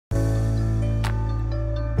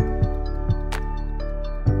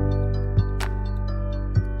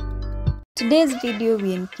Today's video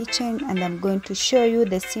we're in kitchen and I'm going to show you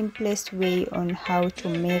the simplest way on how to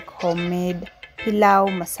make homemade pilau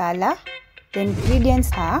masala. The ingredients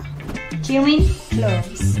are cumin,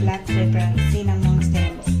 cloves, black pepper, cinnamon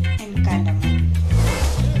stems, and cardamom.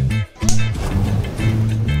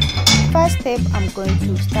 First step, I'm going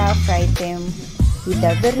to stir fry them with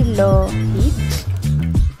a very low heat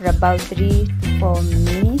for about 3 to 4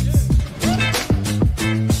 minutes.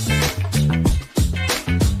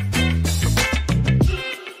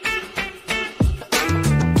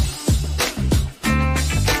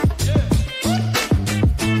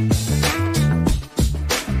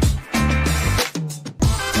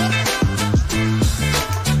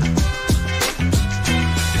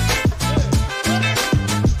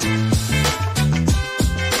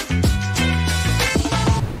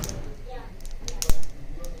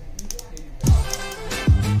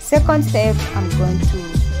 Second step, I'm going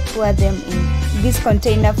to pour them in this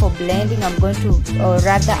container for blending. I'm going to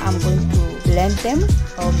blend them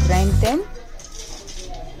or grind them.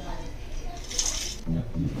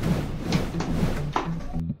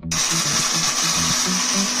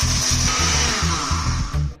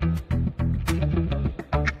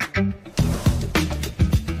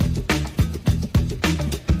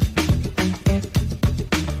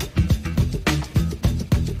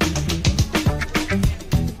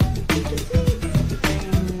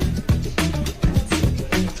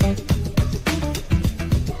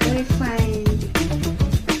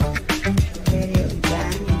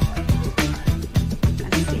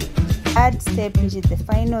 Third step, which is the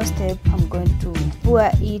final step, I'm going to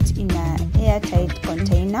pour it in an airtight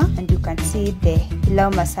container, and you can see the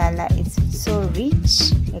pilau masala is so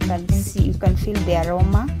rich. You can feel the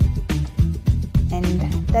aroma, and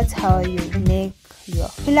that's how you make your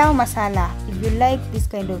pilau masala. If you like this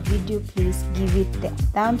kind of video, please give it the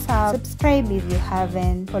thumbs up. Subscribe if you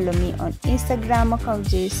haven't. Follow me on Instagram account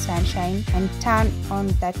Sunshine, and turn on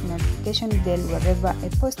that notification bell. Wherever I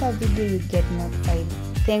post a video, you get notified.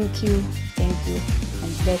 Thank you,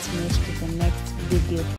 and let's meet to the next video.